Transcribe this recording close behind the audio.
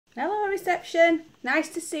reception. Nice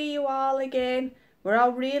to see you all again. We're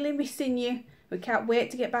all really missing you. We can't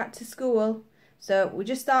wait to get back to school. So we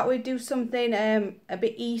just thought we'd do something a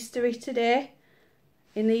bit Eastery today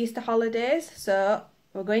in the Easter holidays. So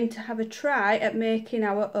we're going to have a try at making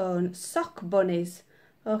our own sock bunnies.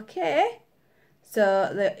 Okay,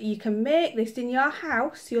 so that you can make this in your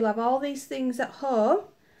house. You'll have all these things at home.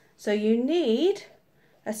 So you need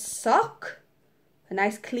a sock, a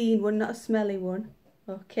nice clean one, not a smelly one.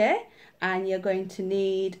 Okay, and you're going to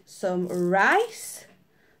need some rice.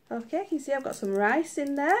 Okay, you see I've got some rice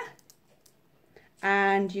in there.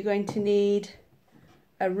 And you're going to need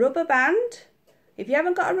a rubber band. If you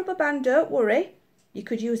haven't got a rubber band, don't worry. You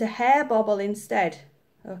could use a hair bobble instead.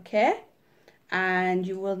 Okay, and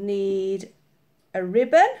you will need a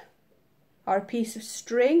ribbon or a piece of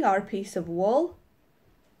string or a piece of wool.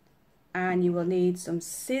 And you will need some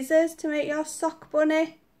scissors to make your sock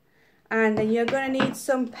bunny. And then you're going to need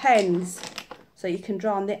some pens so you can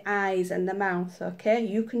draw on the eyes and the mouth, okay?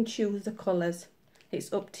 You can choose the colours.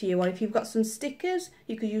 It's up to you. Or if you've got some stickers,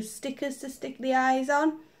 you could use stickers to stick the eyes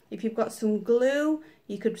on. If you've got some glue,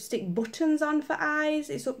 you could stick buttons on for eyes.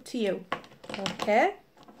 It's up to you, okay?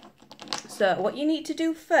 So what you need to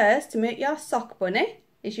do first to make your sock bunny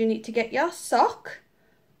is you need to get your sock,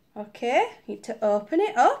 okay? You need to open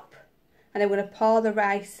it up. And I'm going to pour the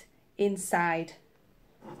rice inside.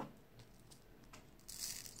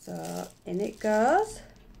 So in it goes.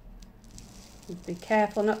 Be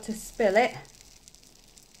careful not to spill it.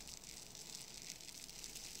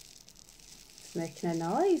 It's making a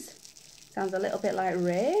noise. Sounds a little bit like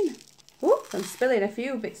rain. Ooh, I'm spilling a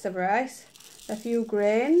few bits of rice. A few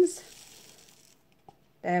grains.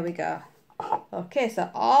 There we go. Okay, so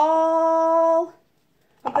all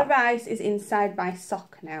of the rice is inside my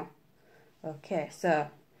sock now. Okay, so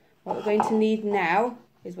what we're going to need now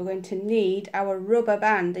is we're going to need our rubber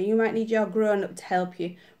band, and you might need your grown-up to help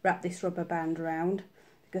you wrap this rubber band around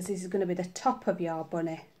because this is going to be the top of your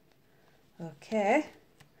bunny. Okay,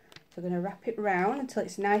 so we're going to wrap it round until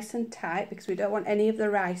it's nice and tight because we don't want any of the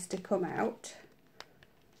rice to come out.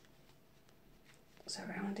 So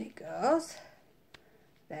round it goes.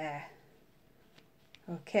 There.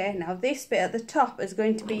 Okay, now this bit at the top is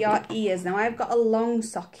going to be your ears. Now I've got a long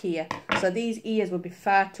sock here, so these ears would be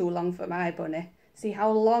far too long for my bunny. See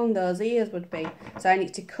how long those ears would be? So I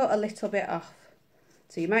need to cut a little bit off.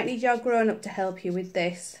 So you might need your grown-up to help you with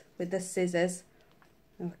this, with the scissors.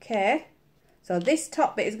 Okay, so this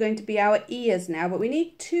top bit is going to be our ears now, but we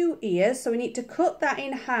need 2 ears, so we need to cut that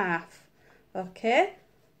in half. Okay,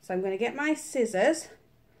 so I'm going to get my scissors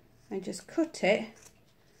and just cut it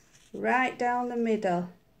right down the middle.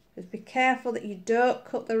 Just be careful that you don't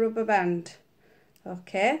cut the rubber band.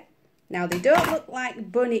 Okay, now they don't look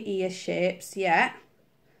like bunny ear shapes yet,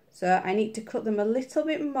 so I need to cut them a little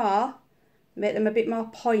bit more, make them a bit more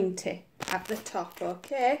pointy at the top.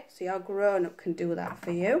 Okay, so your grown-up can do that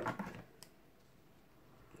for you.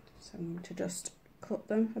 So I'm going to just cut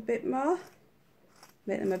them a bit more,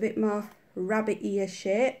 make them a bit more rabbit ear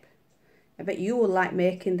shape. I bet you will like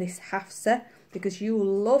making this, Hafsa, because you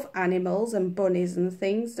love animals and bunnies and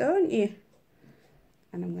things, don't you?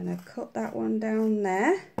 And I'm going to cut that one down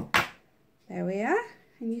there. There we are.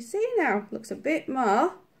 And you see now, looks a bit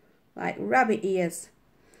more like rabbit ears.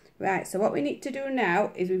 Right, so what we need to do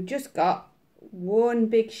now is we've just got one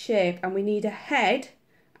big shape and we need a head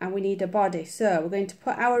and we need a body. So we're going to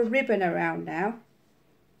put our ribbon around now.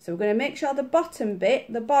 So we're going to make sure the bottom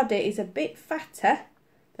bit, the body, is a bit fatter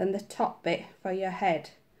than the top bit for your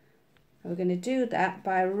head. We're going to do that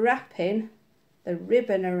by wrapping the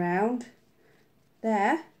ribbon around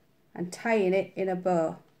there and tying it in a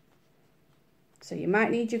bow. So you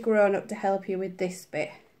might need your grown-up to help you with this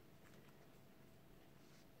bit.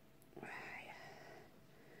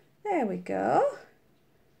 There we go.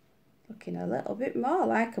 Looking a little bit more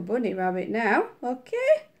like a bunny rabbit now.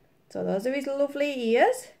 Okay, so those are his lovely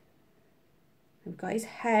ears. We've got his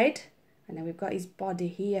head and then we've got his body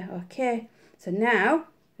here. Okay, so now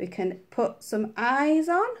we can put some eyes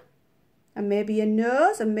on and maybe a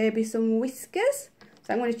nose and maybe some whiskers.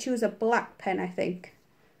 So I'm going to choose a black pen, I think.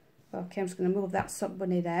 Okay, I'm just going to move that sock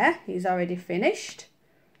bunny there. He's already finished.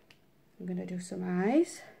 I'm going to do some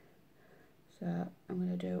eyes. So I'm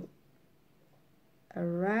going to do a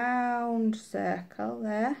round circle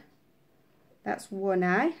there. That's one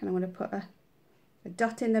eye. And I'm going to put a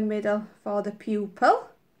dot in the middle for the pupil.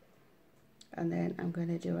 And then I'm going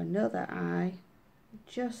to do another eye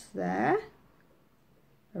just there,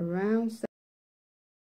 a round